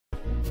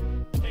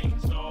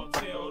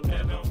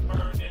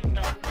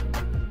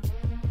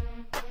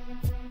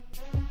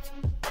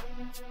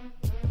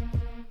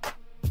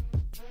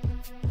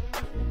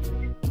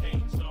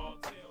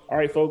All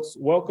right, folks,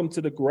 welcome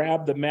to the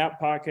Grab the Map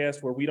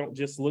podcast, where we don't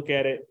just look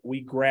at it, we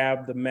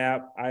grab the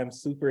map. I am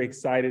super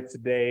excited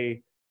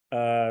today.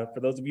 For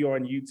those of you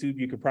on YouTube,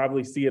 you could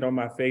probably see it on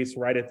my face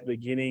right at the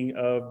beginning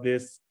of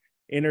this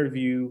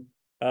interview.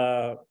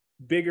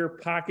 Bigger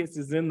Pockets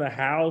is in the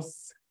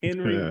house.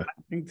 Henry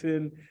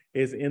Washington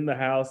is in the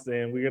house,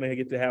 and we're going to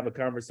get to have a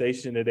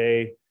conversation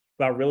today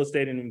about real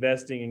estate and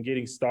investing and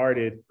getting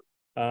started.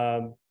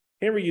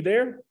 Henry, you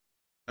there?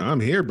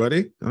 I'm here,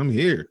 buddy. I'm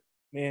here.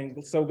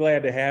 Man, so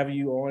glad to have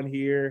you on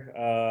here.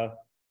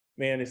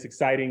 Man, it's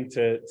exciting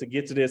to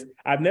get to this.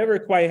 I've never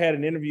quite had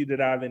an interview that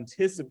I've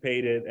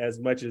anticipated as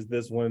much as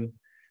this one.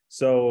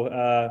 So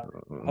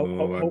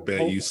I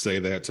bet you say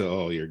that to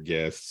all your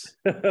guests.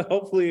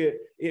 Hopefully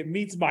it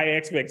meets my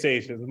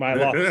expectations,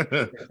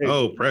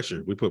 Oh,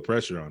 pressure. We put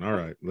pressure on. All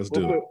right,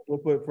 We'll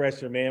put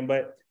pressure, man.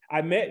 But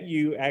I met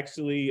you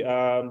actually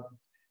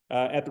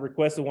at the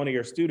request of one of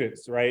your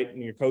students, right?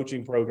 In your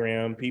coaching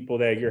program, people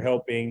that you're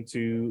helping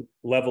to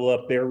level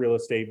up their real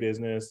estate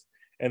business.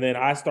 And then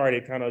I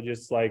started kind of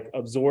just like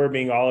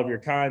absorbing all of your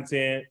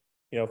content,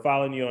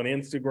 following you on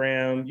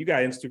Instagram. You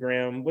got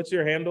Instagram. What's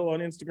your handle on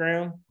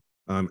Instagram?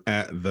 I'm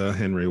at the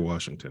Henry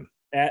Washington.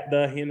 At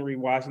the Henry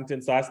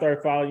Washington. So I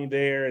started following you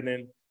there, and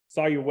then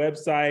saw your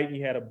website.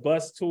 You had a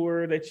bus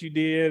tour that you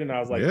did, and I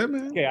was like, yeah,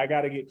 okay, I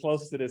got to get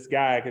close to this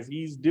guy because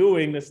he's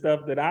doing the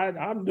stuff that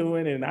I'm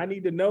doing, and I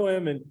need to know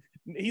him, and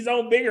he's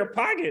on Bigger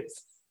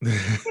Pockets.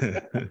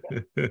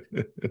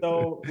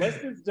 So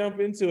let's just jump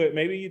into it.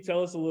 Maybe you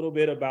tell us a little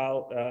bit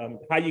about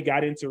how you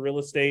got into real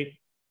estate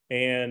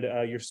and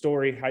your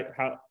story,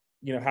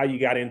 how you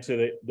got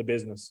into the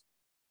business.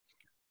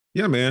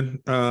 Yeah, man.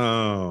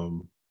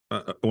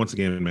 Once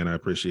again, man, I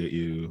appreciate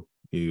you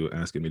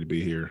asking me to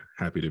be here.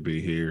 Happy to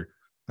be here.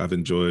 I've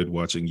enjoyed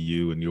watching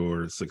you and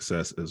your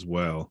success as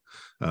well.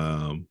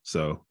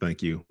 So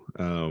thank you.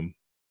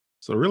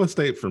 So real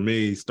estate for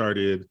me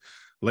started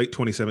late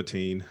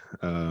 2017.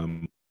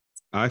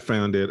 I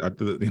found it,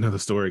 the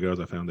story goes,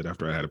 I found it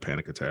after I had a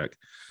panic attack.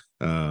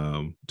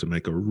 To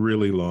make a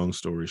really long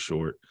story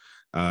short,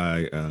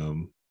 I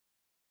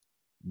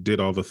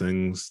did all the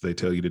things they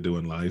tell you to do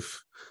in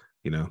life.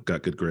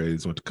 Got good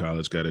grades, went to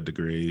college, got a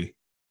degree,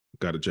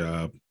 got a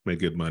job, made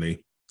good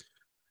money.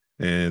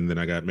 And then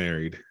I got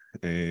married.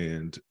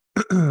 And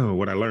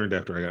what I learned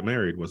after I got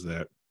married was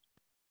that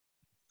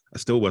I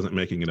still wasn't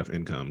making enough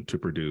income to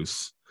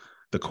produce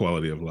the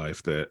quality of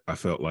life that I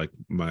felt like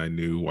my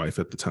new wife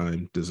at the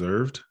time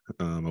deserved.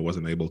 I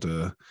wasn't able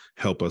to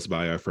help us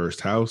buy our first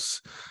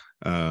house.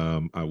 I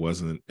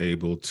wasn't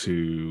able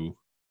to,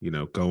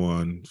 go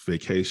on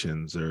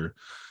vacations or,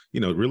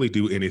 really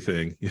do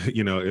anything.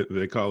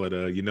 They call it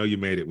you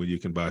made it when you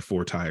can buy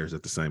 4 tires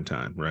at the same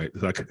time, right?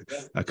 I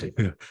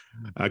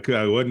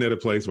wasn't at a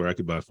place where I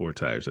could buy 4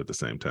 tires at the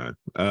same time.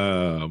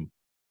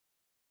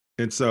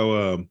 And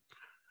so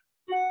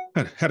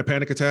had a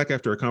panic attack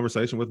after a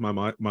conversation with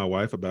my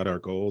wife about our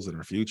goals and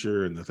our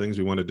future and the things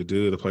we wanted to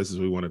do, the places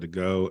we wanted to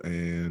go,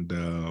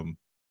 and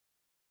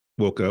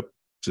woke up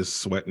just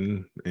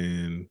sweating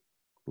and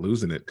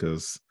losing it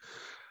because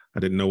I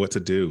didn't know what to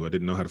do. I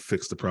didn't know how to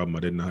fix the problem. I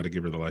didn't know how to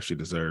give her the life she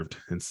deserved.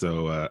 And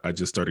so I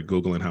just started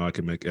Googling how I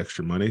could make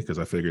extra money because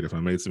I figured if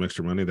I made some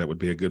extra money, that would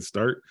be a good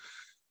start.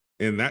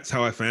 And that's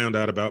how I found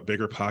out about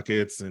Bigger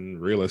Pockets and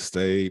real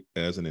estate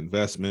as an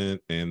investment,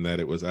 and that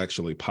it was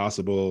actually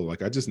possible.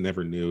 Like, I just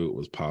never knew it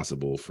was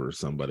possible for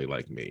somebody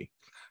like me.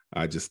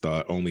 I just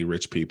thought only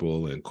rich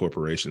people and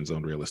corporations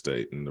own real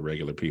estate, and the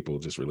regular people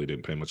just really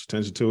didn't pay much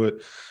attention to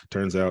it.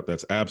 Turns out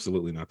that's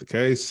absolutely not the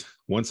case.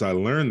 Once I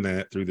learned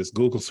that through this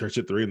Google search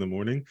at 3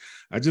 a.m,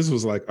 I just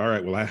was like, all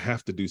right, well, I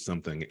have to do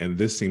something. And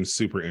this seems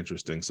super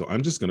interesting. So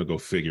I'm just going to go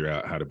figure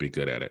out how to be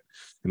good at it.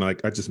 And I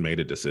just made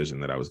a decision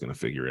that I was going to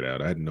figure it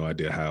out. I had no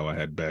idea how. I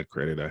had bad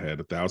credit. I had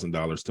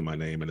 $1,000 to my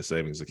name in a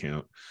savings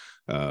account.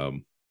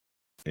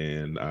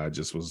 And I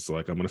just was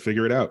like, I'm going to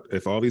figure it out.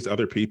 If all these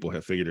other people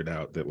have figured it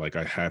out, that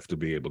I have to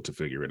be able to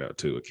figure it out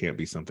too. It can't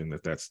be something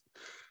that's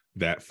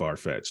that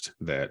far-fetched,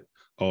 that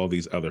all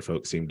these other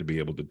folks seem to be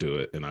able to do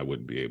it and I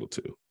wouldn't be able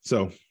to.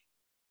 So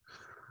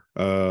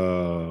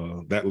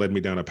that led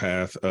me down a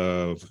path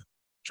of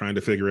trying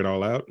to figure it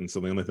all out. And so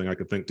the only thing I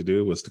could think to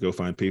do was to go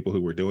find people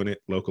who were doing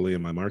it locally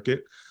in my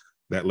market.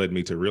 That led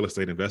me to real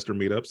estate investor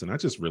meetups. And I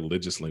just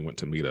religiously went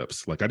to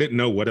meetups. I didn't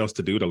know what else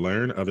to do to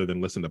learn other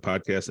than listen to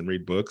podcasts and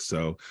read books.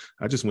 So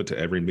I just went to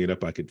every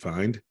meetup I could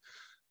find,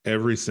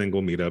 every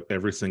single meetup,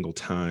 every single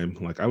time.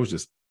 I was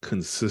just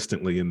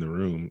consistently in the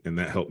room, and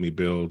that helped me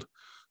build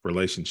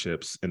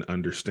relationships and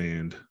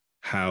understand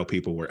how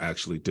people were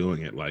actually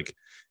doing it,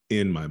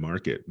 in my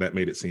market. That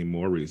made it seem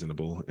more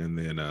reasonable. And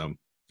then,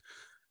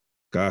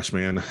 gosh,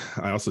 man,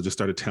 I also just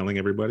started telling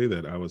everybody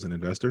that I was an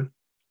investor.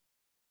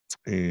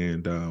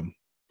 And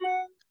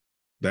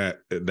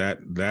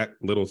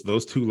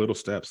those 2 little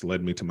steps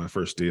led me to my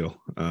first deal.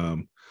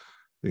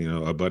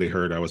 A buddy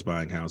heard I was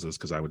buying houses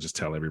because I would just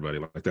tell everybody,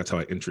 that's how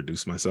I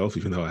introduced myself,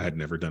 even though I had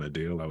never done a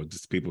deal.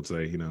 People would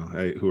say,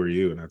 hey, who are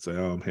you? And I'd say,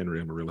 oh, I'm Henry.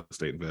 I'm a real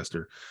estate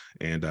investor.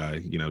 And I,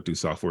 do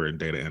software and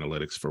data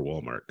analytics for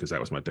Walmart because that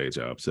was my day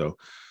job. So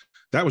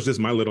that was just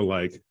my little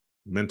like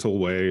mental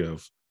way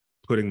of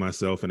putting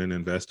myself in an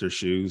investor's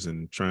shoes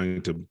and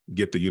trying to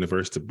get the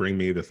universe to bring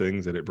me the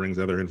things that it brings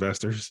other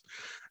investors.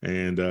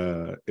 And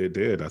it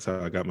did. That's how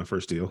I got my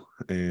first deal.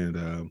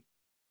 And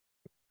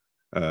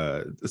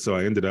so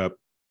I ended up,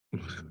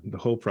 the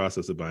whole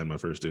process of buying my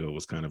first deal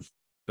was kind of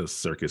a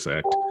circus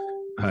act.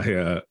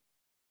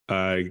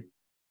 I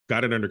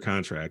got it under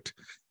contract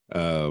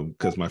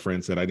because my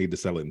friend said I need to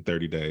sell it in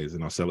 30 days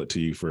and I'll sell it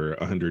to you for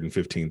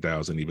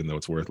 115,000, even though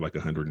it's worth like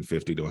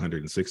 150 to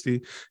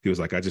 160. He was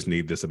like, I just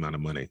need this amount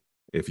of money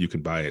if you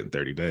can buy it in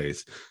 30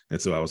 days.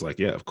 And so I was like,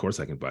 yeah, of course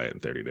I can buy it in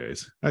 30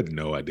 days. I had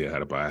no idea how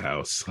to buy a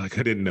house. Like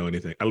I didn't know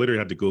anything. I literally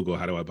had to Google,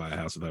 how do I buy a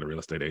house without a real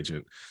estate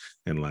agent?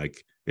 And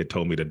like, it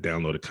told me to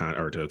download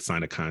to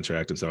sign a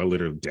contract. And so I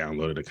literally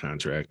downloaded a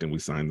contract and we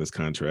signed this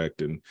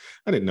contract, and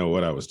I didn't know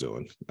what I was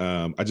doing.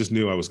 I just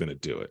knew I was going to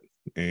do it.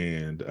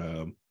 And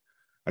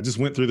I just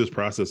went through this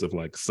process of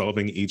like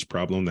solving each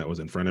problem that was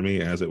in front of me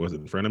as it was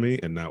in front of me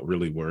and not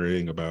really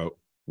worrying about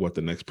what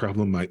the next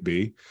problem might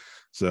be.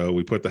 So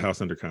we put the house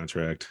under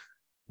contract.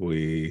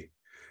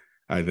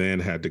 I then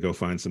had to go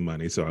find some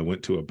money. So I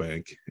went to a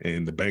bank,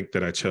 and the bank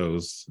that I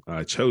chose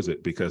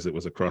it because it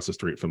was across the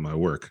street from my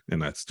work.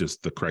 And that's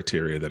just the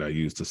criteria that I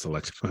use to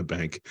select my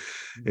bank.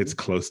 Mm-hmm. It's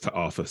close to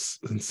office.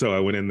 And so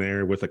I went in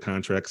there with a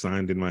contract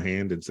signed in my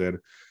hand and said,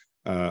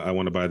 I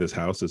want to buy this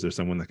house. Is there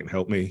someone that can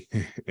help me?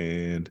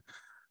 And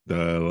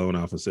the loan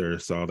officer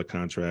saw the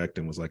contract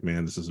and was like,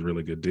 man, this is a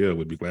really good deal.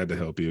 We'd be glad to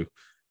help you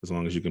as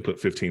long as you can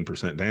put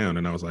 15% down.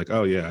 And I was like,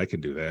 oh yeah, I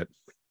can do that.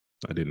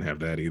 I didn't have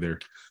that either.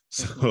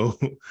 So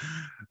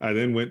I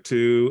then went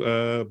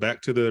to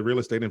back to the real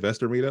estate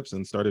investor meetups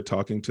and started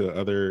talking to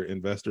other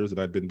investors that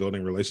I'd been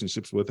building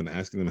relationships with and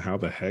asking them how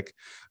the heck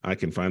I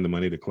can find the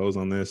money to close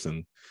on this.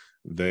 And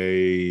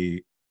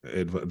they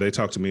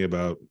talked to me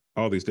about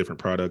all these different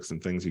products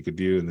and things you could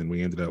do. And then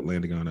we ended up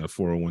landing on a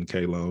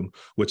 401k loan,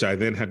 which I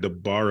then had to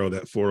borrow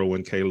that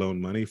 401k loan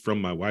money from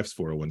my wife's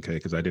 401k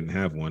because I didn't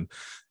have one.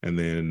 And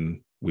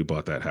then we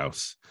bought that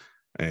house.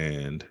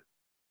 And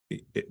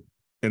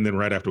then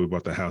right after we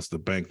bought the house, the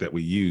bank that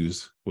we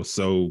use was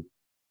so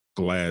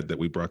glad that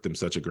we brought them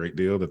such a great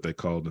deal that they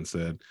called and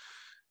said,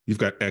 you've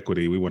got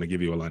equity. We want to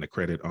give you a line of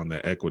credit on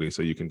that equity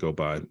so you can go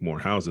buy more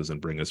houses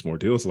and bring us more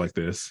deals like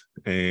this.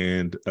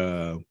 And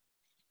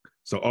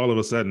so all of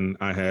a sudden,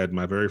 I had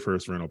my very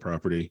first rental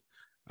property.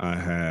 I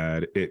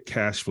had it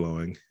cash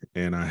flowing,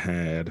 and I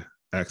had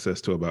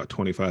access to about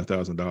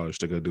 $25,000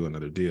 to go do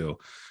another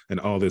deal. And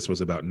all this was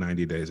about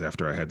 90 days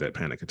after I had that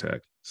panic attack.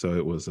 So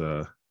it was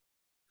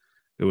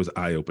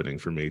eye-opening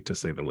for me, to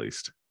say the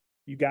least.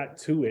 You got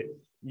to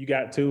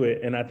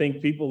it. And I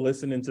think people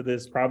listening to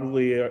this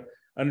probably are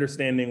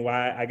understanding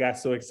why I got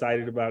so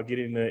excited about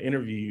getting the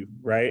interview,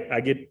 right?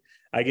 I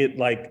get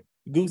like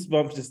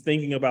goosebumps just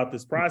thinking about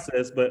this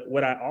process. But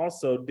what I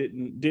also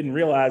didn't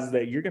realize is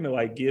that you're going to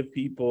like give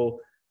people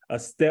a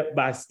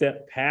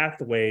step-by-step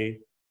pathway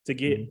to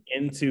get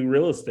into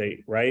real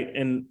estate, right?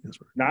 And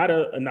not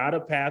a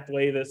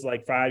pathway that's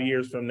like 5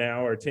 years from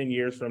now or 10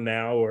 years from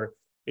now, or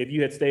if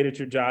you had stayed at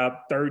your job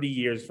 30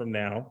 years from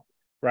now,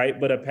 right?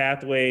 But a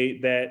pathway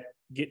that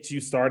gets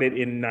you started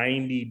in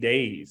 90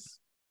 days.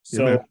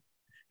 So,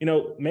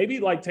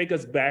 maybe like take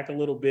us back a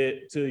little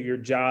bit to your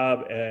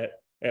job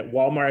at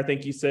Walmart. I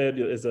think you said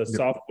as a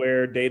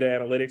software data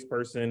analytics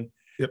person.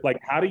 Yep. Like,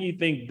 how do you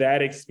think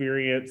that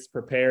experience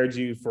prepared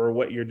you for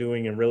what you're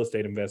doing in real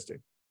estate investing?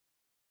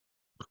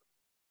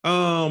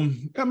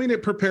 I mean,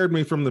 it prepared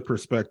me from the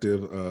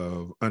perspective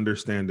of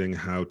understanding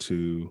how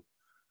to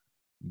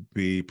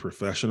be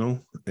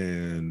professional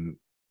and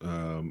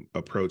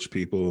approach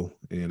people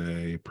in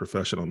a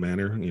professional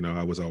manner.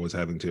 I was always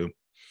having to,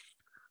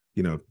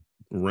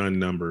 run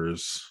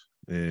numbers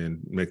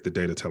and make the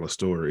data tell a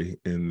story,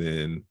 and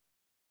then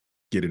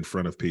get in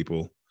front of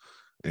people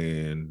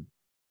and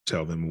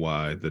tell them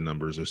why the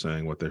numbers are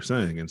saying what they're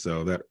saying. And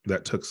so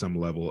that took some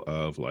level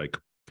of like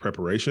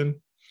preparation,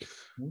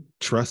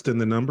 trust in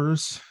the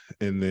numbers,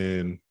 and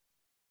then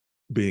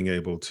being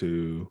able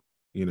to,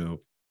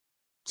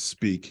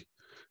 speak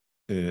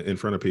in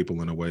front of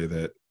people in a way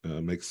that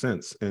makes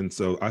sense. And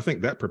so I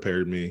think that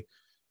prepared me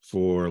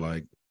for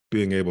like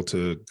being able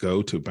to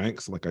go to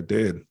banks like I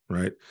did,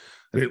 right?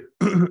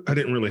 I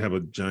didn't really have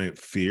a giant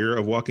fear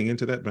of walking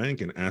into that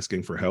bank and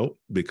asking for help,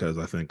 because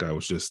I think I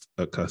was just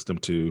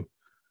accustomed to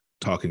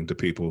talking to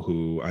people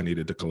who I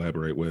needed to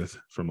collaborate with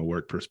from a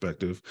work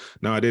perspective.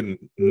 Now, I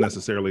didn't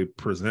necessarily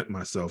present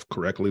myself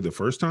correctly the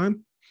first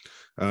time.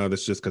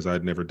 That's just because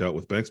I'd never dealt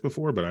with banks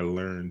before, but I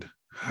learned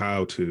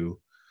how to.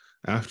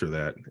 After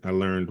that, I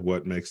learned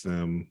what makes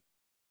them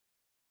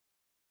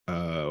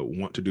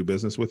want to do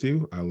business with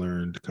you. I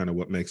learned kind of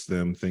what makes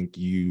them think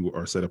you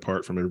are set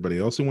apart from everybody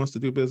else who wants to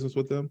do business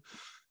with them.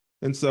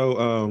 And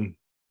so,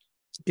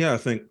 I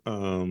think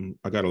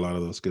I got a lot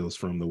of those skills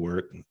from the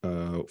work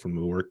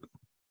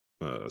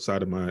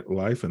side of my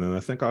life. And then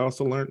I think I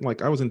also learned,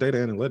 like, I was in data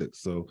analytics.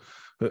 So,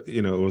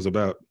 it was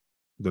about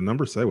the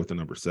numbers say what the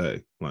numbers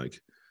say. Like,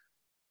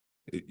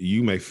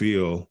 you may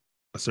feel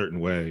a certain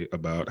way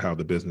about how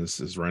the business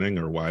is running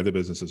or why the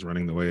business is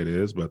running the way it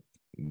is, but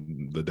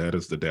the data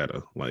is the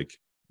data. Like,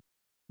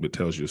 it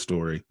tells you a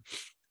story,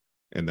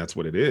 and that's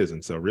what it is.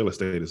 And so real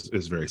estate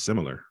is very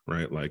similar,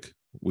 right? Like,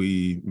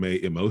 we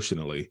may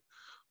emotionally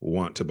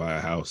want to buy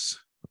a house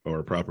or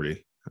a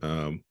property,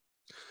 and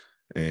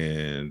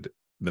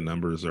the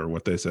numbers are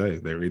what they say.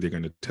 They're either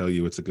going to tell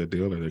you it's a good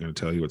deal or they're going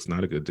to tell you it's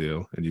not a good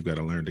deal, and you've got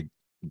to learn to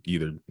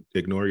either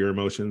ignore your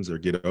emotions or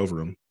get over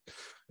them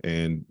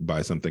and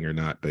buy something or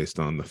not based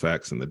on the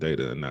facts and the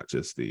data, and not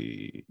just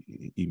the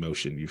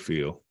emotion you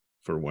feel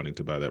for wanting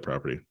to buy that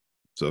property.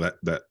 So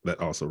that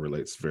also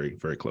relates very,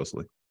 very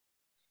closely.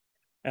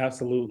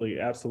 Absolutely.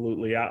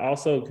 Absolutely. I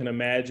also can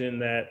imagine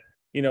that,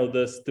 you know,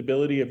 the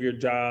stability of your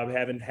job,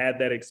 having had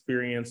that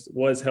experience,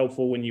 was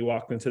helpful when you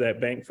walked into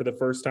that bank for the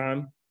first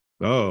time.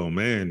 Oh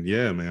man.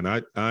 Yeah, man.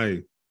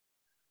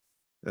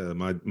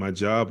 My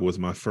job was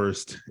my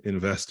first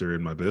investor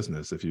in my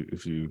business. If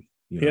you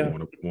Yeah.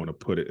 want to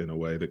put it in a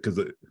way that, because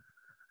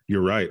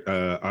you're right.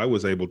 I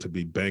was able to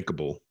be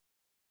bankable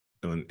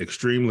and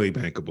extremely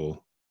bankable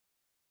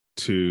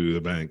to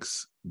the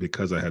banks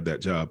because I had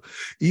that job.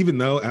 Even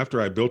though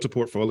after I built a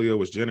portfolio,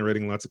 was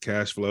generating lots of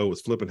cash flow,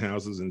 was flipping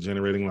houses and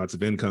generating lots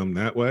of income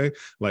that way,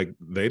 like,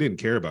 they didn't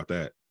care about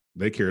that.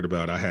 They cared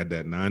about I had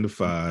that 9 to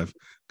 5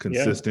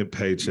 consistent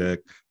paycheck.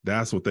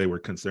 That's what they were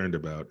concerned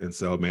about. And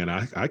so, man,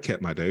 I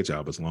kept my day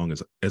job as long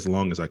as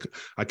I could.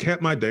 I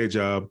kept my day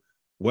job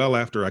well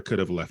after I could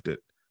have left it,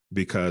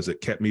 because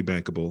it kept me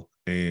bankable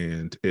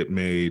and it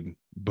made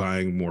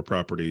buying more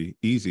property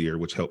easier,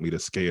 which helped me to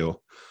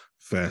scale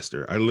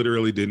faster. I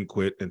literally didn't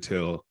quit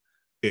until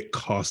it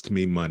cost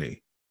me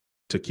money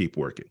to keep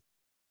working.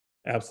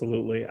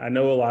 Absolutely. I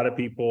know a lot of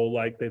people,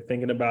 like, they're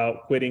thinking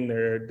about quitting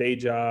their day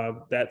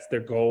job. That's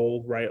their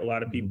goal, right? A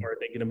lot of people are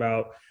thinking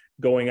about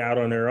going out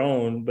on their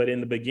own. But in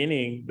the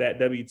beginning, that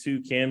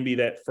W-2 can be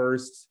that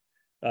first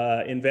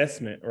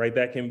investment, right?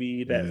 That can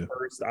be that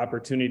first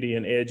opportunity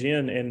and edge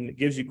in, and it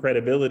gives you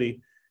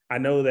credibility. I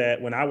know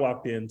that when I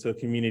walked into a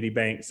community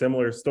bank,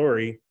 similar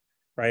story,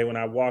 right? When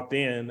I walked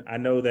in, I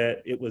know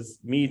that it was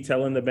me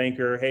telling the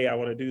banker, hey, I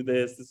want to do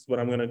this. This is what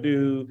I'm going to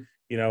do.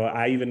 You know,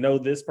 I even know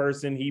this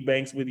person, he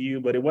banks with you.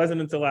 But it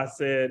wasn't until I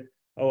said,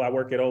 oh, I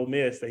work at Ole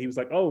Miss, that he was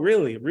like, oh,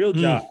 really? Real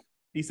job?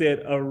 He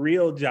said, a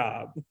real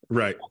job.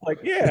 Right. I'm like,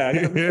 yeah, I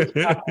got a real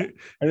job.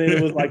 And then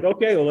it was like,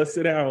 okay, well, let's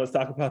sit down. Let's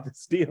talk about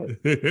this deal.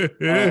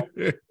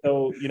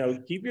 So, you know,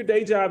 keep your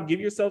day job,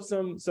 give yourself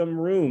some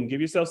room,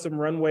 give yourself some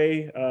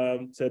runway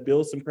to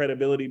build some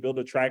credibility, build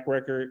a track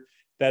record.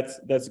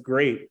 That's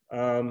great.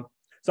 So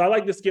I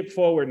like to skip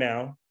forward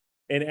now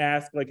and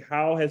ask, like,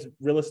 how has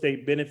real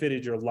estate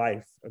benefited your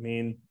life? I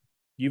mean,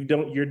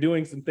 you're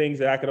doing some things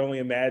that I could only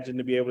imagine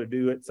to be able to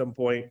do at some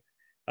point.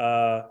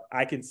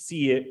 I can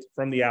see it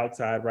from the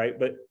outside, right?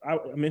 But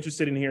I'm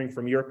interested in hearing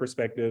from your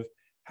perspective,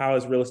 how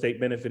has real estate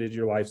benefited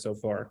your life so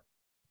far?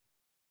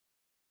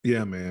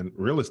 Yeah, man,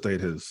 real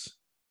estate has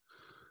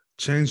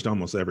changed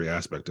almost every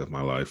aspect of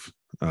my life.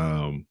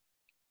 What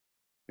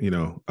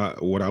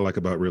I like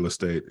about real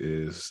estate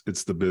is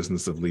it's the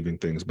business of leaving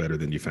things better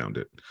than you found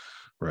it,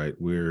 right?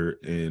 We're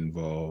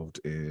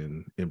involved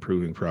in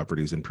improving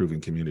properties,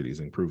 improving communities,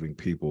 improving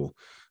people,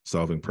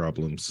 solving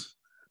problems.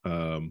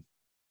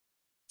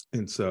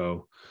 And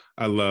so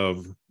I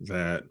love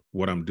that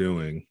what I'm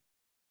doing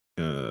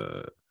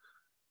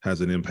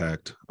has an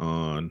impact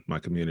on my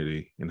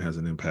community and has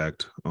an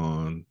impact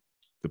on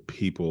the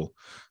people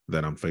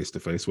that I'm face to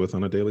face with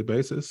on a daily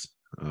basis.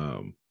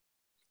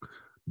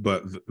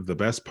 But the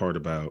best part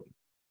about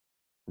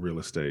real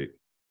estate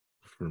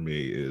for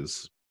me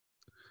is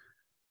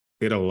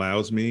it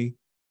allows me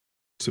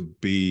to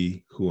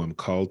be who I'm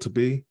called to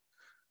be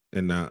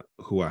and not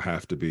who I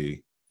have to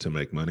be to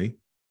make money.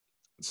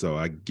 So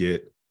I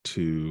get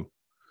to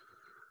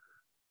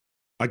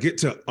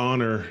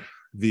honor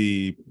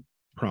the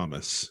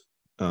promise.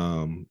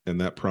 And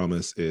that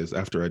promise is,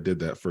 after I did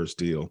that first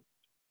deal,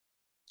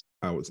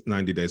 I was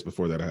 90 days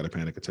before that, I had a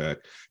panic attack.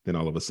 Then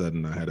all of a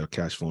sudden I had a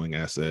cash flowing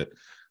asset.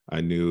 I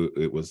knew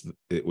it was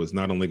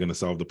not only going to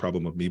solve the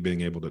problem of me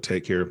being able to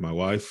take care of my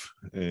wife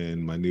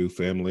and my new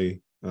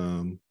family,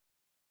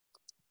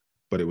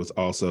 but it was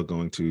also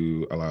going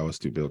to allow us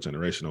to build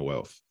generational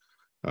wealth,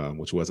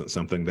 which wasn't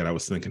something that I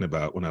was thinking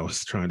about when I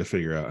was trying to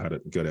figure out how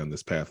to go down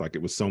this path. Like,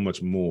 it was so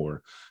much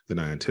more than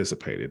I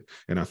anticipated.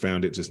 And I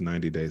found it just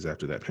 90 days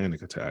after that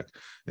panic attack.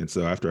 And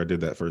so after I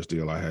did that first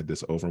deal, I had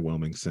this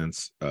overwhelming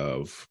sense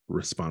of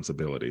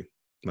responsibility.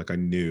 Like, I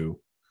knew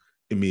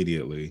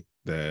immediately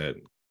that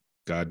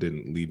God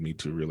didn't lead me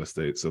to real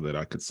estate so that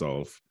I could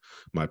solve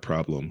my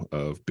problem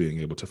of being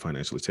able to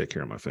financially take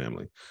care of my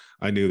family.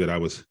 I knew that I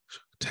was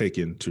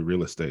taken to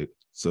real estate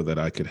so that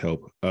I could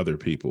help other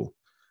people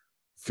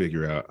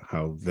figure out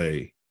how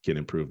they can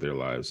improve their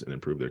lives and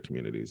improve their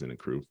communities and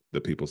improve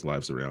the people's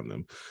lives around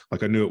them.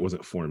 Like, I knew it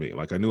wasn't for me.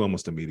 Like, I knew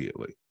almost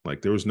immediately.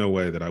 Like, there was no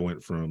way that I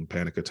went from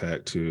panic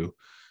attack to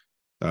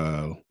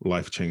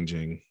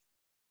life-changing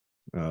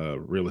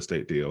real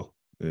estate deal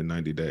in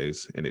 90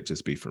 days and it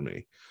just be for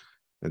me.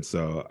 And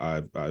so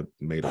I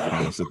made a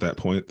promise at that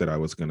point that I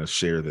was going to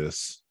share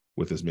this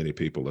with as many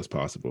people as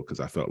possible, because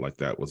I felt like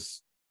that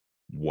was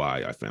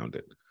why I found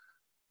it.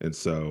 And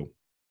so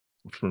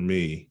for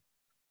me,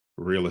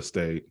 real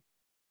estate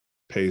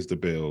pays the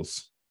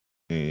bills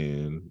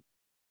and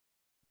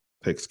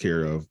takes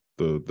care of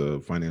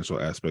the financial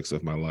aspects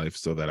of my life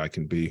so that I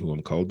can be who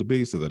I'm called to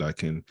be, so that I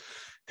can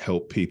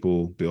help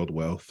people build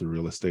wealth through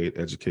real estate,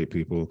 educate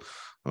people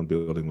on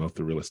building wealth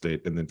through real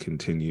estate, and then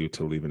continue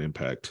to leave an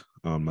impact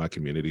on my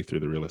community through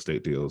the real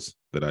estate deals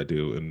that I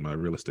do in my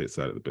real estate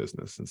side of the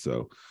business. And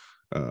so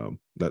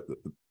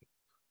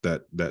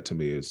that to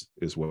me is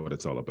what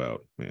it's all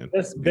about, man.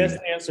 Best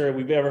answer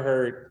we've ever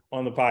heard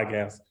on the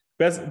podcast.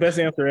 Best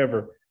answer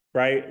ever.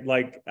 Right.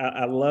 Like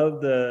I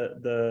love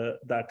the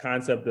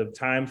concept of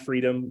time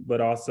freedom, but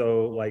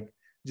also like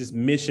just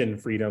mission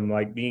freedom,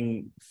 like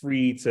being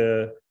free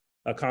to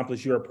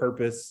accomplish your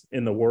purpose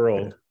in the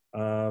world.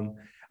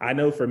 I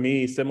know for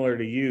me, similar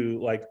to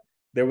you, like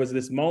there was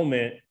this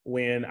moment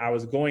when I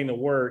was going to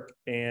work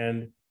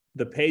and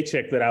the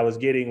paycheck that I was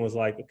getting was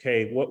like,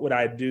 okay, what would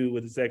I do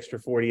with this extra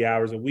 40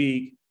 hours a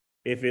week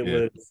if it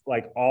was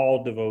like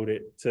all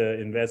devoted to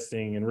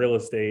investing in real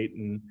estate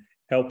and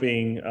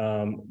helping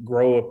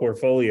grow a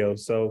portfolio?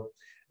 So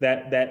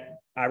that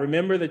I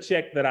remember the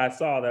check that I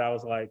saw that I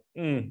was like,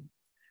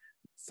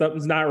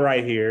 something's not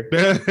right here.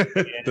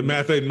 The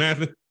math ain't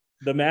mathing.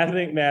 The math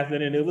ain't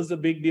mathing. And it was a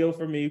big deal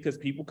for me because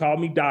people called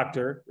me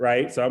doctor,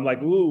 right? So I'm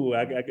like, ooh,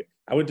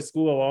 I went to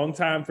school a long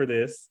time for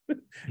this.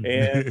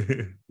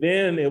 And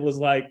then it was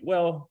like,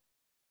 well,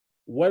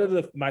 what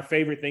are my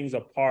favorite things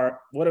apart?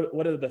 What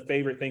are the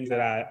favorite things that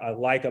I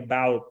like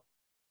about,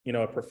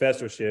 a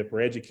professorship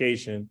or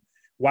education?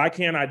 Why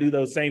can't I do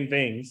those same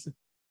things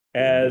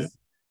as,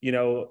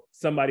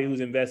 somebody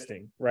who's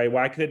investing, right?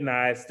 Why couldn't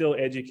I still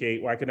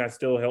educate? Why couldn't I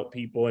still help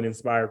people and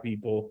inspire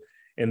people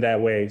in that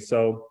way?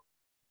 So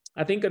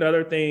I think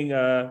another thing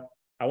I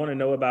want to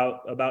know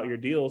about your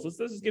deals, let's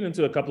just get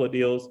into a couple of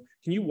deals.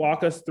 Can you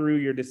walk us through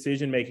your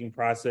decision-making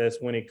process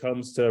when it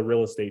comes to a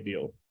real estate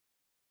deal?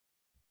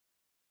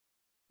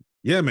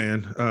 Yeah,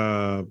 man.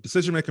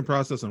 Decision-making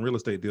process on real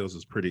estate deals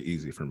is pretty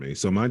easy for me.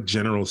 So my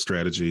general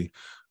strategy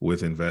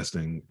with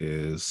investing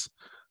is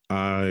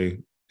I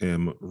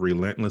am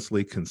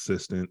relentlessly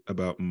consistent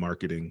about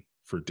marketing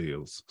for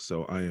deals.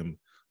 So I am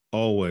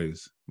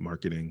always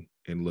marketing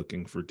and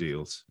looking for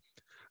deals.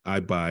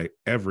 I buy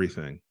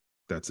everything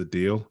that's a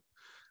deal.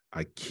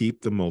 I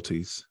keep the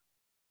multis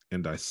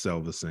and I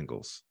sell the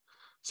singles.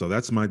 So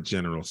that's my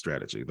general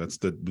strategy. That's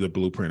the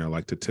blueprint I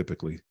like to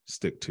typically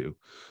stick to.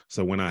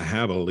 So when I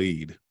have a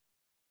lead,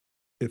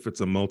 if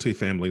it's a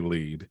multifamily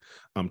lead,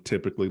 I'm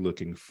typically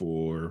looking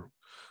for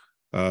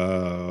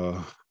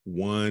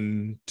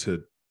one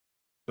to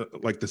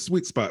like the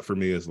sweet spot for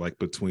me is like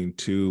between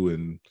 $200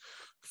 and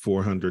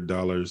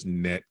 $400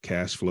 net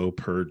cash flow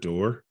per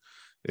door.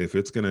 If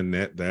it's going to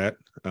net that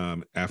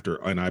and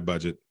I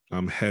budget,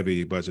 I'm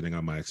heavy budgeting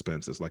on my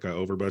expenses. Like I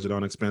over budget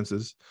on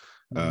expenses.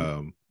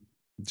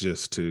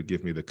 Just to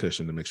give me the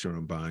cushion to make sure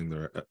I'm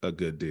buying a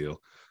good deal.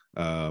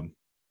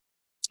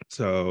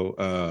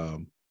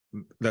 So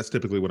that's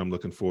typically what I'm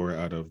looking for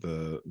out of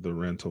the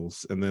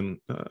rentals. And then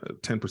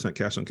 10%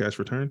 cash on cash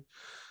return.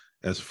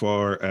 As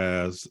far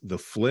as the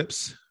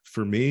flips,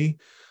 for me,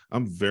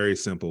 I'm very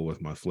simple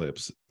with my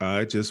flips.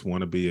 I just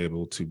want to be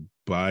able to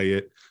buy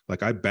it.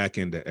 Like I back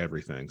into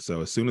everything.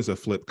 So as soon as a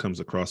flip comes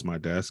across my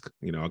desk,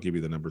 I'll give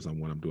you the numbers on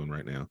what I'm doing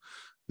right now.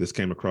 This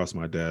came across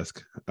my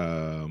desk.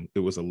 It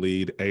was a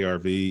lead.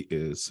 ARV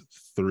is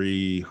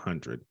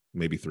 300,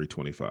 maybe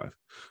 325,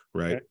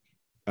 right?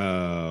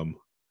 Okay.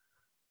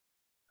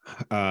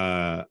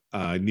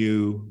 I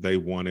knew they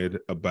wanted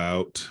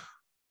about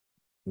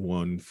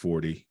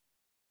 140.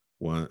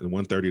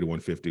 130 to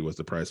 150 was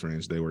the price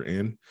range they were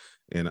in.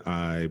 And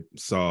I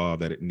saw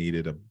that it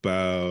needed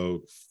about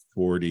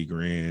 40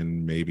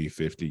 grand, maybe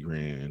 50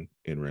 grand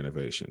in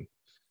renovation.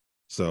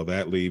 So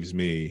that leaves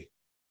me,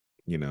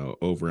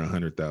 over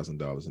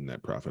 $100,000 in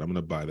net profit. I'm going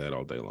to buy that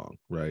all day long.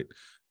 Right.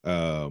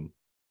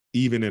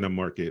 Even in a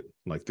market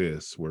like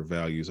this, where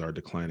values are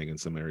declining in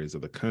some areas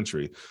of the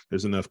country,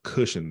 there's enough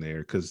cushion there.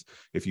 Because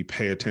if you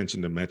pay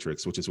attention to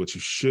metrics, which is what you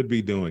should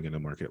be doing in a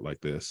market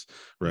like this,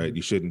 right?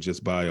 You shouldn't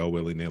just buy all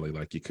willy-nilly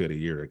like you could a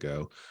year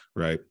ago,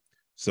 right?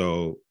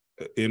 So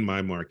in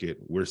my market,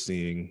 we're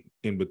seeing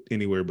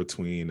anywhere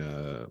between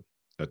a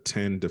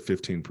 10 to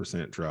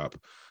 15% drop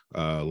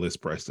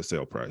list price to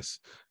sale price.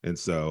 And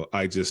so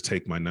I just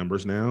take my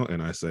numbers now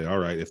and I say, all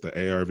right, if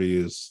the ARV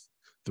is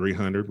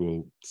 300,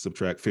 we'll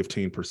subtract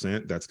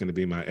 15%. That's going to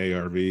be my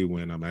ARV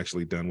when I'm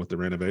actually done with the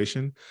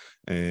renovation.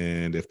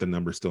 And if the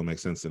number still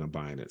makes sense, then I'm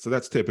buying it. So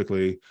that's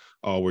typically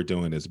all we're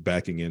doing is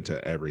backing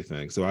into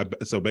everything. So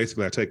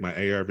basically I take my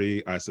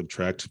ARV, I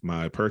subtract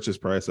my purchase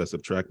price, I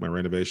subtract my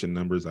renovation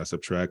numbers, I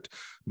subtract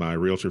my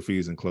realtor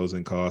fees and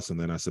closing costs, and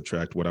then I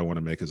subtract what I want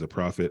to make as a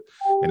profit.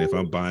 And if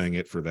I'm buying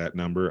it for that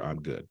number,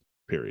 I'm good,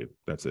 period.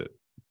 That's it.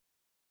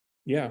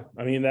 Yeah.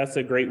 I mean, that's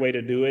a great way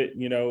to do it.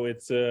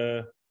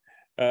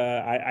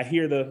 I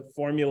hear the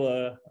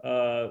formula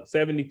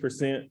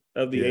 70%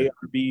 of the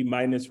ARV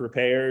minus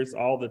repairs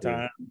all the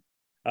time.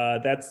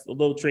 That's a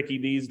little tricky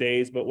these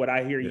days, but what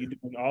I hear you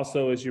doing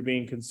also is you're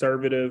being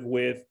conservative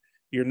with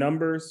your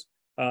numbers.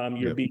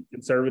 You're being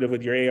conservative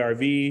with your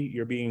ARV,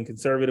 you're being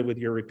conservative with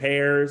your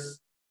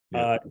repairs,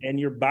 and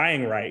you're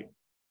buying right?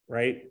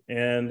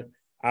 And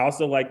I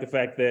also like the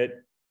fact that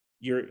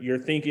you're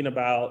thinking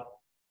about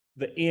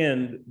the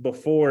end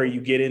before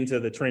you get into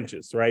the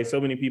trenches, right?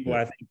 So many people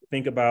I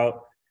think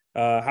about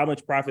how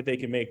much profit they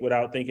can make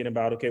without thinking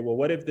about, okay, well,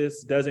 what if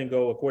this doesn't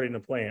go according to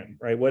plan,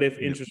 right? What if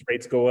interest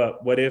rates go up?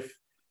 What if,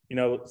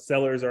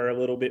 sellers are a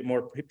little bit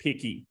more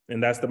picky,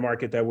 and that's the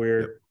market that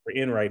we're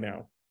in right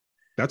now.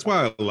 That's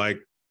why I like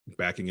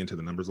backing into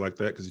the numbers like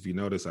that, because if you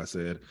notice, I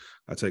said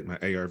I take my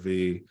ARV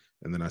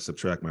and then I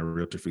subtract my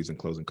realtor fees and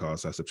closing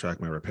costs. I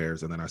subtract my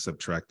repairs, and then I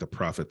subtract the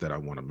profit that I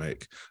want to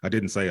make. I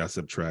didn't say I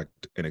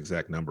subtract an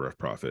exact number of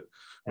profit,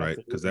 right?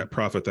 Because that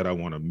profit that I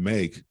want to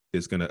make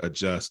is going to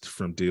adjust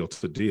from deal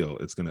to deal.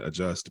 It's going to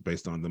adjust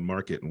based on the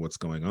market and what's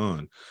going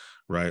on,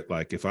 right?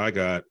 Like if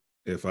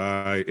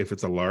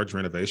it's a large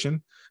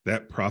renovation,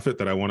 that profit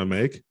that I want to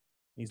make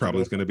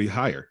probably is going to be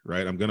higher,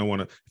 right? I'm going to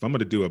want to, if I'm going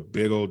to do a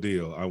big old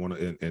deal, I want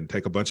to, and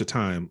take a bunch of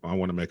time, I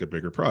want to make a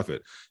bigger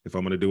profit. If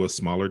I'm going to do a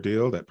smaller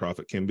deal, that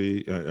profit can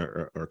be,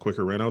 or a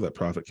quicker rental, that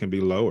profit can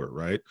be lower,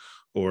 right?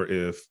 Or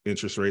if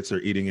interest rates are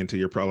eating into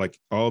your like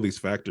all these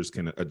factors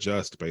can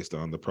adjust based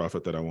on the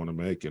profit that I want to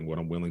make and what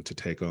I'm willing to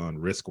take on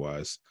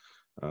risk-wise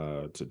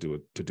to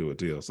do a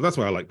deal. So that's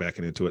why I like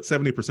backing into it.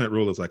 70%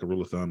 rule is like a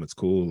rule of thumb. It's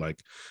cool. Like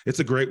it's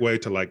a great way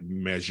to like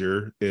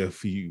measure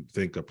if you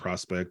think a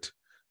prospect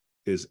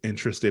is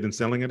interested in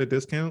selling at a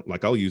discount.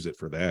 Like I'll use it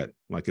for that.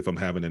 Like if I'm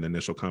having an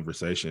initial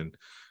conversation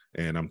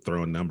and I'm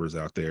throwing numbers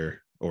out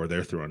there, or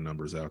they're throwing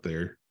numbers out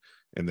there,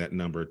 and that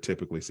number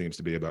typically seems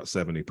to be about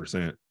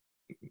 70%,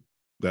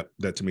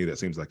 that to me, that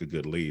seems like a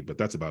good lead. But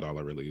that's about all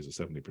I really use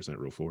a 70%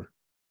 rule for.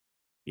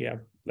 Yeah,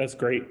 that's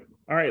great.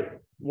 All right,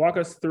 walk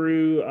us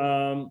through.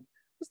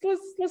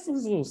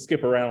 Let's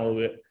skip around a little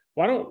bit.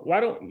 Why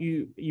don't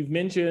you've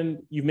mentioned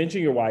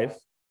your wife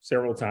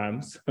several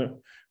times,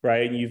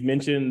 right? And you've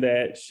mentioned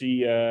that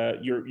she's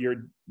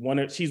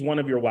one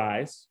of your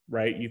whys,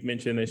 right? You've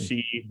mentioned that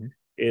she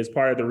is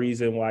part of the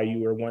reason why you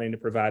were wanting to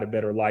provide a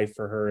better life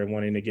for her and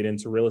wanting to get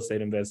into real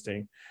estate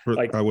investing.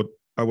 Like I would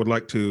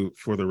like to,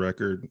 for the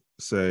record,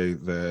 say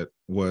that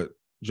what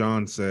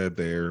John said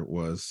there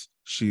was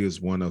she is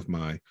one of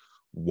my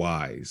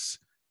whys,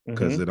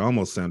 because it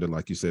almost sounded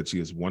like you said she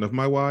is one of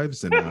my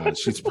wives, and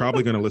she's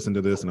probably going to listen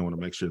to this, and I want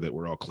to make sure that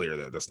we're all clear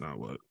that that's not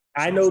what.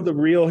 I know the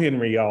real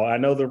Henry, y'all. I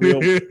know the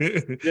real.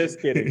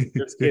 Just kidding.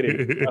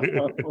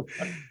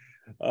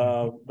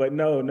 But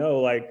no.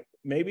 Like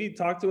maybe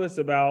talk to us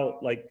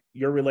about like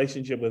your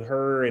relationship with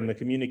her and the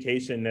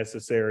communication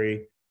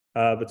necessary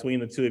between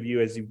the two of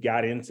you as you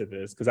got into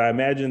this, because I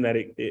imagine that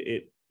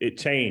it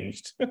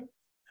changed.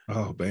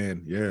 Oh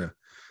man, yeah,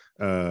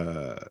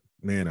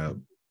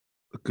 man.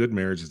 A good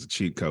marriage is a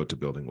cheat code to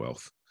building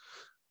wealth.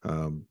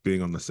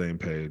 Being on the same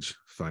page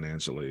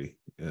financially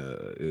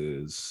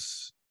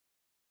is,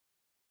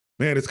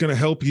 man, it's going to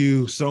help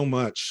you so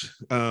much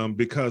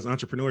because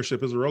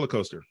entrepreneurship is a roller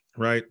coaster,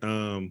 right?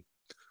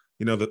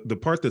 The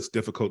part that's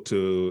difficult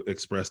to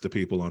express to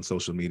people on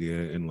social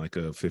media in like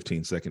a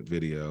 15-second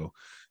video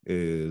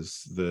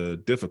is the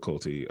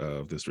difficulty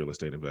of this real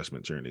estate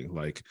investment journey.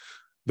 Like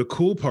the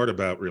cool part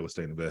about real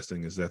estate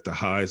investing is that the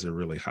highs are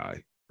really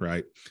high,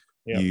 right?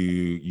 Yeah.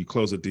 You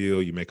close a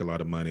deal, you make a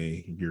lot of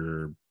money,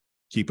 you're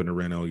keeping a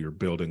rental, you're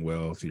building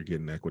wealth, you're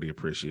getting equity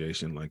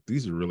appreciation. Like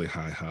these are really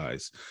high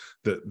highs.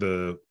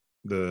 The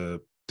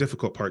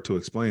difficult part to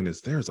explain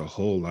is there's a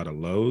whole lot of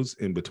lows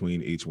in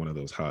between each one of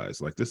those highs.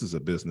 Like this is a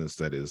business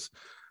that is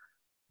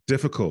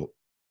difficult,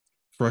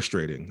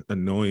 frustrating,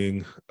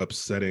 annoying,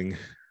 upsetting,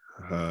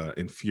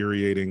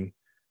 infuriating,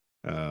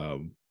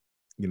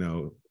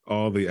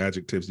 all the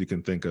adjectives you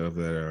can think of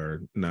that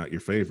are not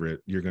your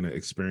favorite, you're going to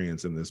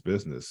experience in this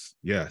business.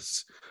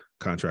 Yes,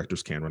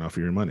 contractors can run off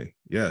of your money.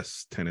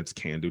 Yes, tenants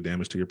can do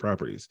damage to your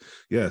properties.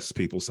 Yes,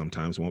 people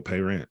sometimes won't pay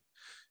rent.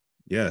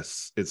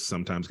 Yes, it's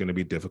sometimes going to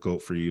be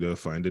difficult for you to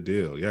find a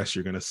deal. Yes,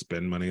 you're going to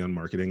spend money on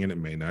marketing and it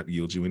may not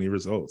yield you any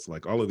results.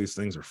 Like all of these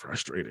things are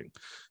frustrating.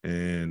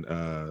 And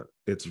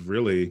it's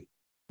really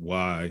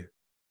why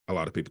a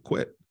lot of people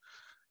quit.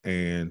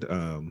 And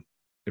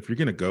if you're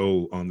going to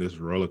go on this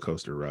roller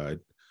coaster ride,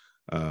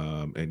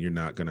 and you're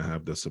not going to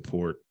have the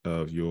support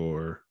of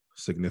your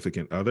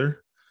significant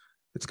other,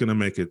 it's going to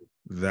make it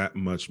that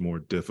much more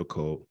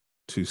difficult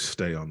to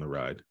stay on the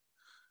ride.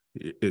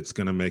 It's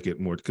going to make it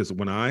more, because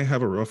when I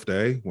have a rough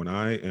day, when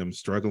I am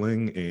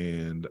struggling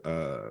and,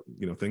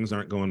 things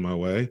aren't going my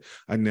way,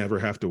 I never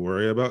have to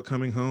worry about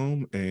coming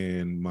home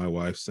and my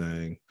wife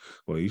saying,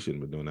 well, you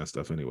shouldn't be doing that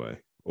stuff anyway,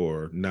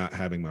 or not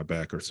having my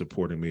back or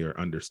supporting me or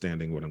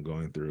understanding what I'm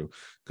going through,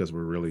 because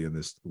we're in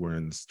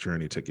this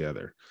journey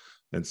together.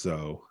 And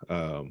so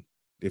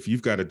if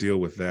you've got to deal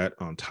with that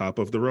on top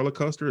of the roller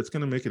coaster, it's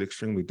going to make it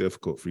extremely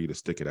difficult for you to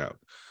stick it out.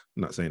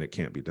 I'm not saying it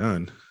can't be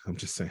done. I'm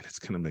just saying it's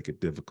going to make it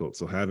difficult.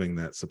 So having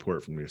that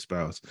support from your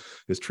spouse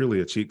is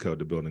truly a cheat code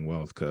to building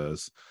wealth.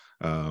 Because,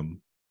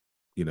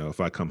 if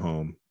I come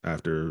home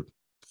after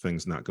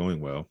things not going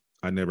well,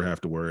 I never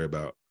have to worry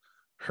about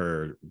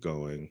her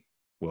going,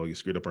 well, you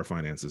screwed up our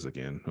finances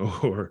again,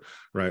 or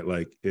right.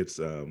 Like it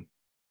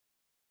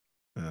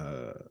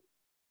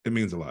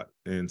means a lot.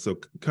 And so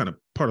kind of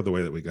part of the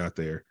way that we got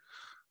there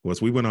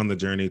was we went on the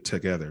journey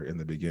together in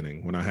the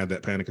beginning. When I had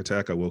that panic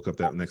attack, I woke up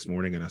that next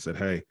morning and I said,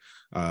 hey,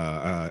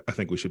 I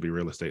think we should be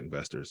real estate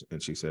investors.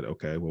 And she said,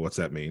 okay, well, what's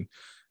that mean?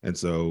 And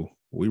so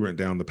we went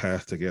down the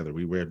path together.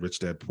 We read Rich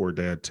Dad, Poor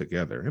Dad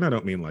together. And I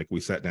don't mean like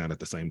we sat down at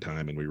the same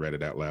time and we read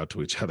it out loud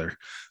to each other.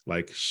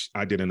 Like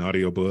I did an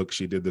audio book,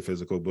 she did the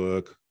physical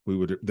book.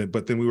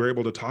 But then we were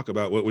able to talk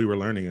about what we were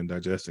learning and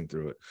digesting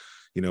through it.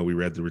 We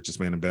read The Richest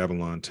Man in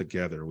Babylon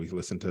together. We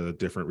listened to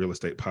different real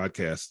estate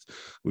podcasts.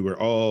 We were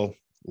all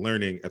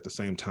learning at the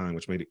same time,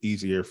 which made it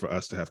easier for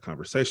us to have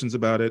conversations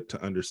about it, to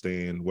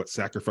understand what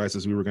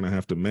sacrifices we were going to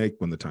have to make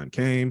when the time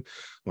came.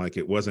 Like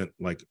it wasn't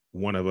like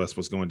one of us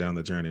was going down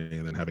the journey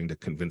and then having to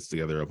convince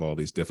the other of all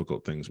these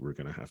difficult things we're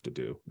going to have to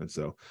do. And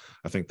so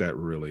I think that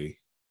really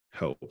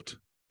helped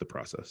the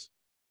process.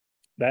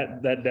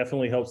 That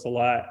definitely helps a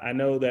lot. I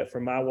know that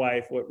for my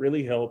wife, what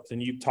really helped,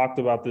 and you've talked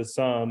about this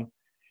some,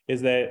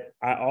 is that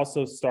I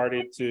also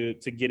started to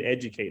get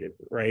educated,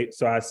 right?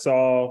 So I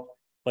saw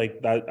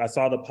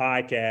the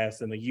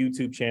podcast and the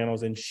YouTube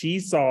channels, and she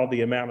saw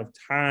the amount of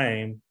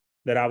time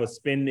that I was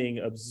spending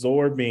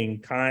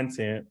absorbing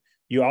content.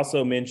 You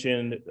also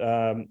mentioned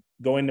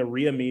going to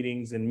RIA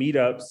meetings and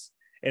meetups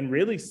and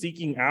really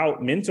seeking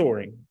out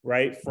mentoring,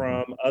 right,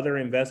 from other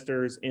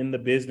investors in the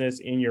business,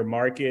 in your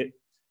market.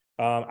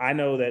 I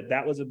know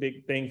that was a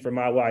big thing for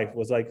my wife,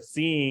 was like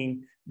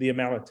seeing the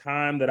amount of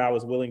time that I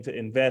was willing to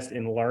invest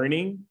in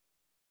learning.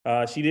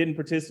 She didn't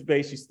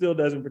participate. She still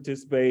doesn't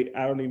participate.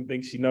 I don't even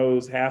think she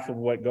knows half of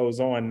what goes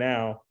on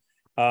now.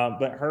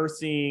 But her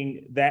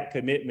seeing that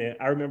commitment,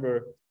 I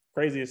remember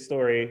craziest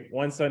story,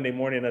 one Sunday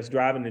morning, us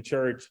driving to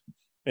church,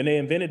 and they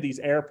invented these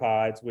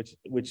AirPods,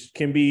 which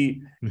can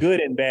be good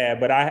and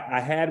bad. But I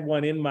had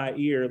one in my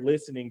ear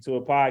listening to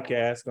a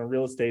podcast on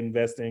real estate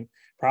investing,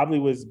 probably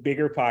was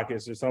Bigger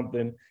Pockets or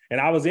something.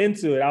 And I was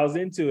into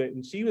it.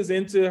 And she was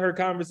into her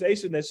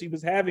conversation that she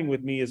was having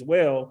with me as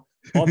well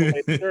on the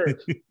way to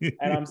church.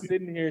 And I'm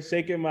sitting here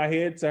shaking my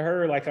head to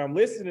her like I'm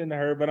listening to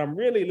her, but I'm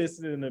really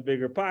listening to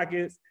Bigger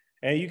Pockets.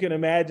 And you can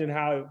imagine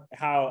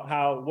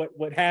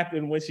what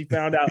happened when she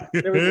found out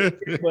there was a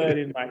earbud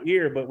in my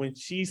ear. But when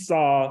she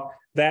saw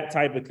that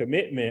type of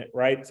commitment,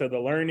 right, to the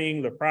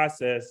learning, the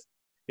process,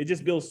 it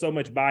just builds so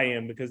much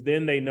buy-in, because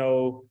then they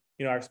know,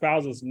 our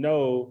spouses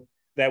know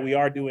that we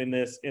are doing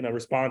this in a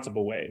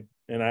responsible way.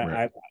 And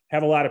I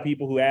have a lot of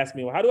people who ask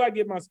me, well, how do I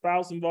get my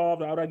spouse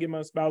involved? How do I get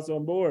my spouse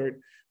on board?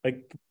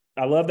 Like,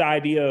 I love the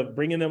idea of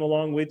bringing them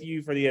along with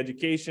you for the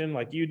education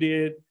like you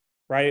did,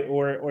 right?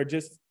 Or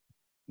just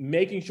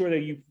making sure that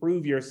you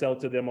prove yourself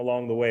to them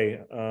along the way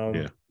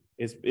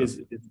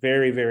is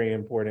very, very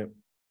important.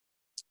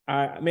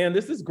 Man,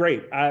 this is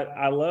great.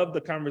 I love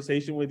the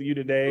conversation with you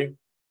today.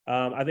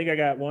 I think I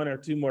got one or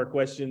two more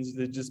questions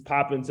that just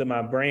pop into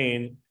my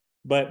brain.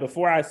 But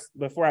before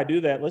I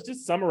do that, let's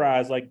just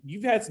summarize. Like,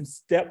 you've had some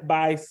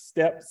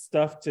step-by-step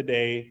stuff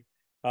today.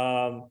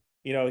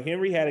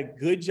 Henry had a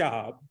good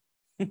job.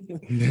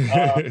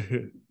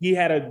 He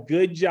had a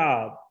good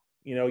job.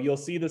 You'll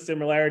see the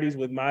similarities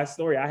with my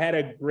story. I had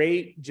a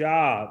great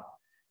job,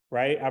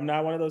 right? I'm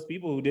not one of those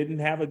people who didn't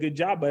have a good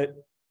job, but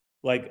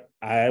like,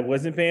 I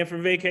wasn't paying for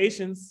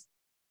vacations,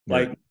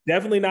 like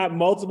definitely not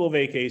multiple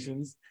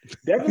vacations,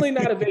 definitely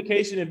not a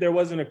vacation if there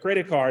wasn't a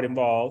credit card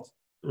involved.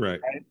 Right.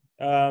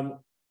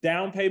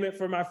 Down payment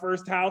for my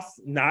first house,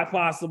 not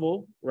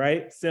possible,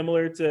 right?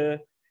 Similar to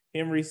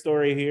Henry's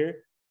story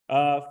here.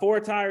 4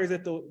 tires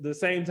at the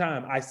same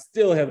time. I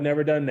still have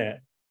never done that.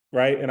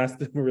 Right. And I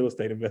still am a real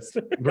estate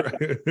investor,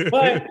 but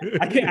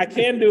I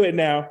can do it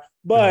now.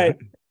 But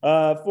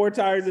 4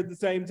 tires at the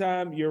same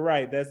time. You're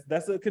right.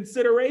 That's a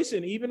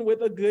consideration, even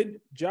with a good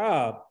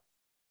job.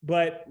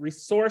 But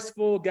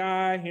resourceful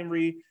guy,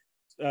 Henry,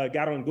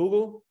 got on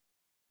Google,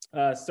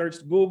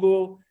 searched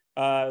Google.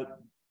 I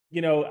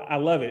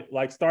love it.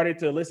 Like, started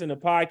to listen to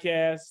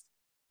podcasts,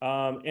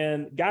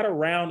 and got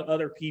around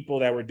other people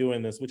that were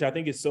doing this, which I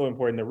think is so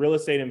important. The real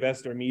estate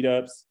investor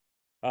meetups,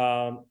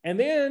 and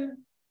then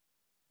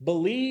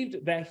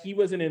believed that he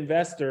was an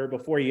investor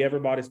before he ever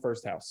bought his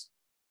first house,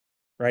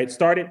 right?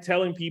 Started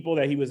telling people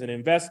that he was an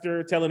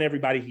investor, telling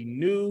everybody he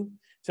knew,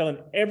 telling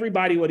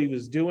everybody what he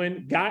was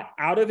doing, got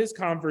out of his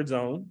comfort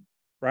zone,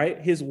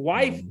 right? His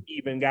wife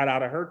even got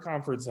out of her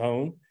comfort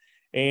zone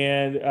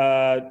and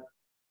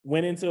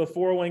went into a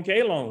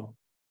 401k loan,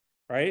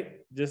 right?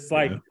 Just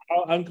like,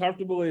 how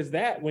uncomfortable is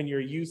that when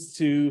you're used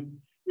to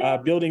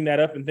building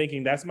that up and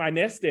thinking, that's my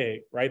nest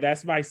egg, right?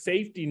 That's my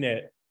safety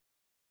net.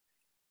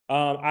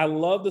 I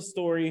love the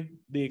story,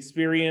 the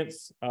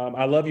experience.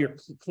 I love your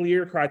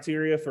clear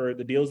criteria for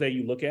the deals that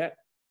you look at.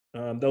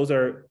 Those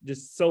are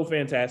just so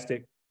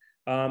fantastic.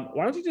 Why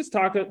don't you just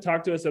talk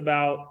to us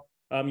about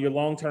your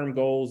long-term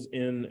goals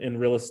in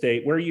real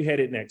estate? Where are you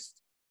headed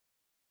next?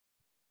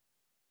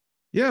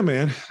 Yeah,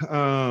 man.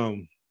 I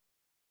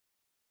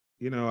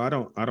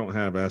don't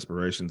have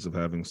aspirations of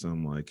having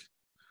some like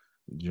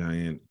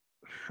giant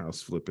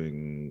house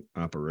flipping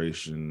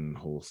operation,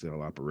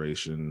 wholesale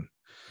operation.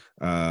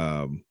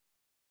 Um,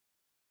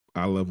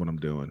 I love what I'm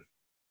doing.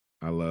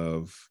 I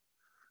love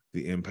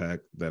the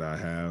impact that I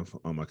have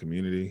on my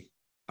community.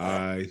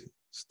 I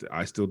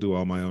still do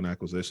all my own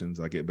acquisitions.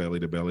 I get belly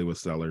to belly with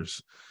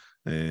sellers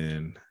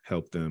and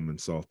help them and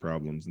solve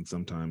problems. And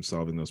sometimes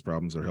solving those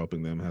problems or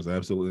helping them has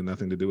absolutely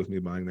nothing to do with me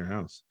buying their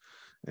house.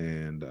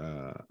 And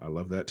I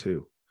love that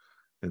too.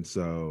 And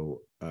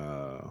so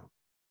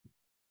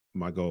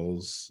my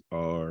goals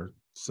are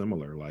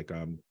similar. Like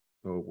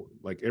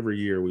every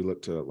year we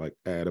look to like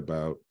add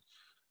about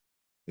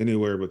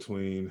anywhere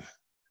between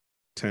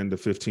 10 to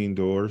 15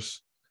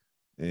 doors,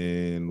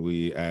 and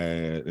we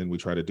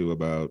try to do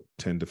about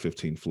 10 to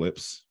 15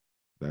 flips.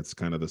 That's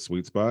kind of the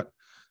sweet spot.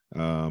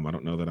 I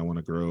don't know that I want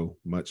to grow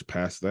much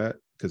past that,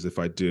 because if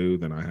I do,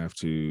 then I have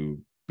to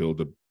build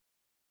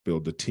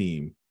the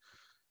team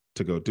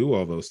to go do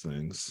all those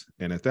things.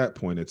 And at that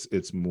point,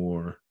 it's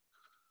more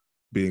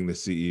being the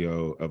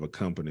CEO of a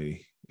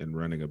company and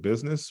running a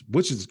business,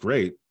 which is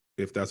great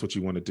if that's what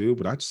you want to do.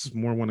 But I just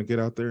more want to get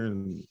out there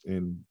and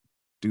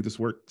do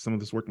some of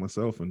this work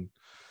myself, and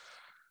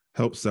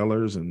help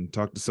sellers and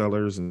talk to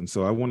sellers. And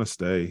so I want to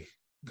stay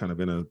kind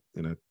of in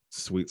a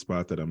sweet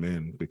spot that I'm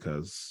in,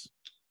 because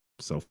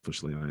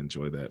selfishly I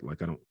enjoy that.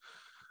 Like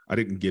I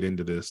didn't get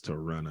into this to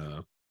run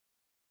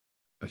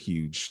a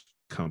huge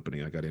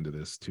company. I got into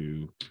this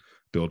to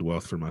build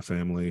wealth for my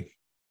family,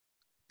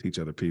 teach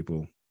other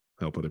people,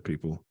 help other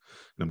people,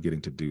 and I'm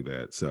getting to do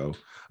that. So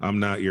I'm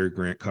not your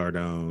Grant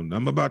Cardone,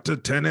 I'm about to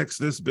 10x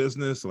this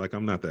business. Like,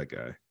 I'm not that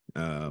guy.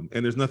 And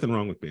there's nothing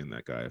wrong with being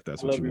that guy if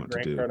that's what you want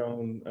to do.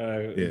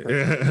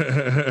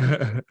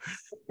 Yeah.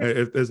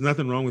 If there's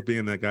nothing wrong with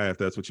being that guy if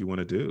that's what you want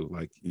to do.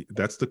 Like,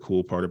 that's the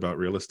cool part about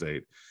real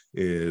estate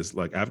is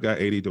like, I've got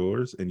 80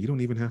 doors and you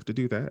don't even have to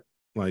do that.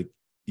 Like,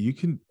 you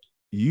can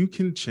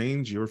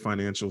change your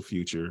financial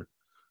future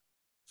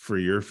for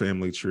your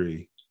family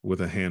tree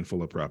with a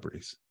handful of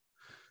properties.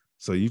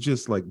 So you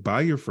just like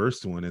buy your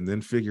first one and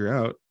then figure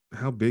out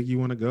how big you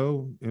want to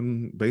go,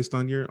 and based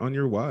on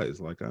your whys.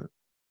 Like,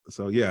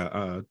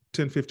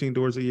 10, 15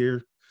 doors a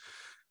year,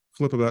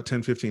 flip about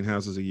 10, 15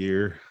 houses a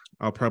year.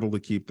 I'll probably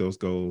keep those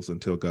goals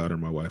until God or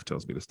my wife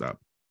tells me to stop.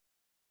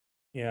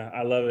 Yeah,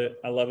 I love it.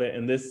 I love it.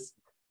 And this,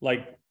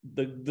 like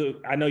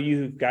I know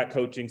you've got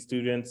coaching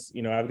students,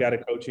 I've got a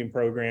coaching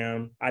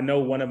program. I know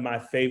one of my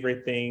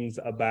favorite things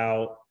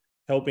about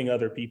helping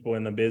other people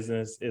in the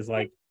business is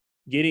like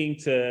getting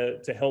to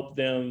help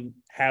them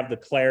have the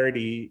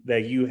clarity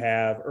that you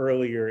have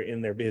earlier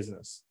in their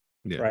business.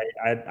 Yeah.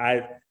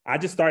 Right. I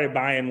just started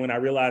buying when I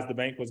realized the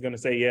bank was going to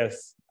say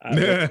yes.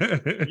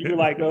 You were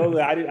like, oh,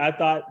 I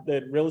thought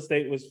that real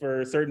estate was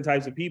for certain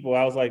types of people.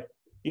 I was like,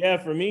 yeah,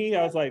 for me,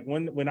 I was like,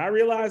 when I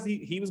realized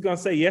he was going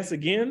to say yes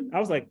again, I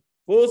was like,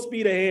 full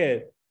speed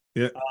ahead.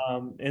 Yeah.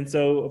 And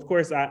so, of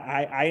course,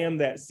 I am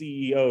that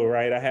CEO,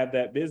 right? I have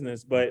that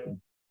business, but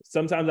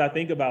sometimes I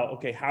think about,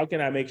 okay, how can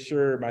I make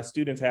sure my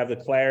students have the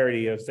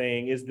clarity of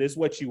saying, is this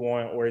what you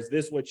want, or is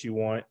this what you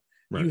want?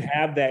 Right. You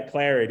have that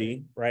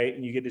clarity, right?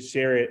 And you get to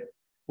share it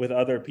with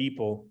other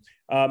people.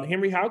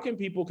 Henry, how can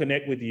people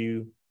connect with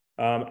you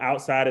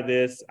outside of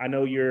this? I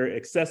know you're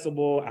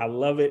accessible. I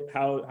love it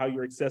how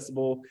you're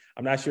accessible.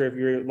 I'm not sure if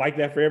you're like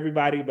that for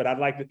everybody, but I'd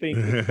like to think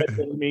that's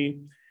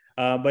me.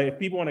 But if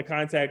people want to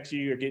contact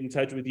you or get in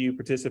touch with you,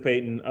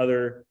 participate in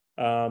other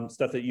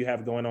stuff that you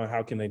have going on,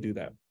 how can they do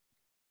that?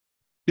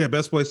 Yeah,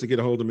 best place to get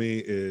a hold of me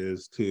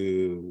is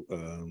to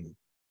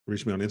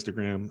reach me on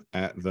Instagram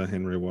at the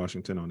Henry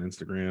Washington on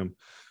Instagram.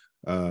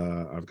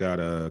 I've got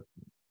a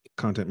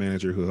content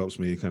manager who helps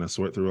me kind of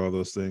sort through all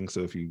those things.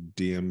 So if you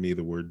DM me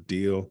the word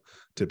deal,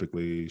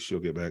 typically she'll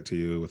get back to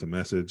you with a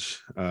message.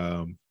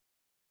 And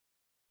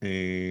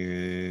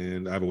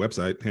I have a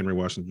website,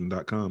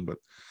 henrywashington.com, but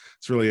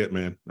it's really it,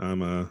 man.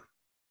 I'm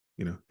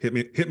hit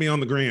me on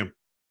the gram.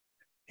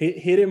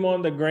 Hit him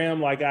on the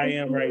gram like I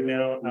am right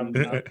now. I'm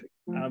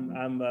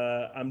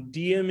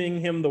DMing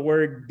him the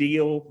word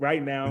deal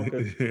right now,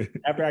 because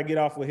after I get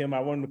off with him,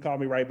 I want him to call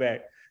me right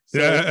back.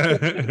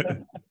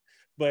 So,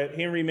 but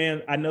Henry,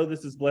 man, I know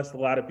this has blessed a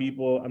lot of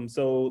people. I'm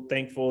so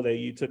thankful that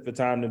you took the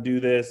time to do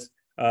this.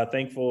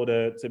 Thankful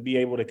to be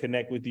able to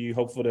connect with you.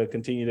 Hopeful to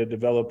continue to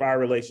develop our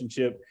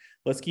relationship.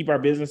 Let's keep our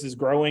businesses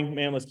growing,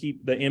 man. Let's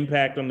keep the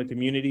impact on the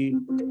community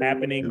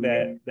happening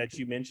that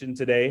you mentioned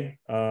today.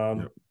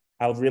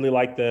 I would really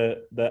like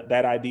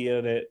that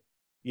idea that,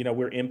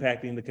 we're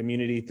impacting the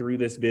community through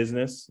this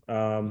business.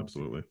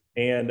 Absolutely.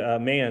 And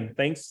man,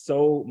 thanks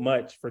so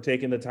much for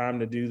taking the time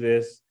to do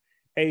this.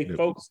 Hey,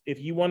 folks, if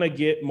you want to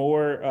get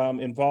more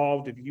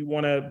involved, if you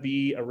want to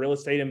be a real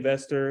estate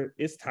investor,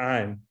 it's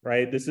time,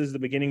 right? This is the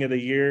beginning of the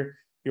year.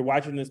 You're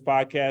watching this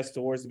podcast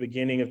towards the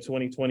beginning of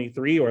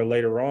 2023 or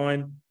later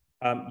on.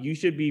 You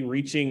should be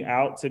reaching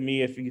out to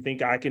me if you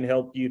think I can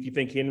help you, if you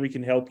think Henry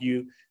can help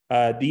you.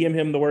 DM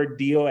him the word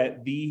deal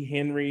at the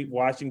Henry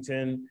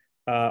Washington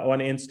on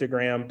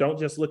Instagram. Don't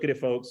just look at it,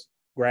 folks.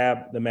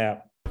 Grab the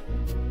map.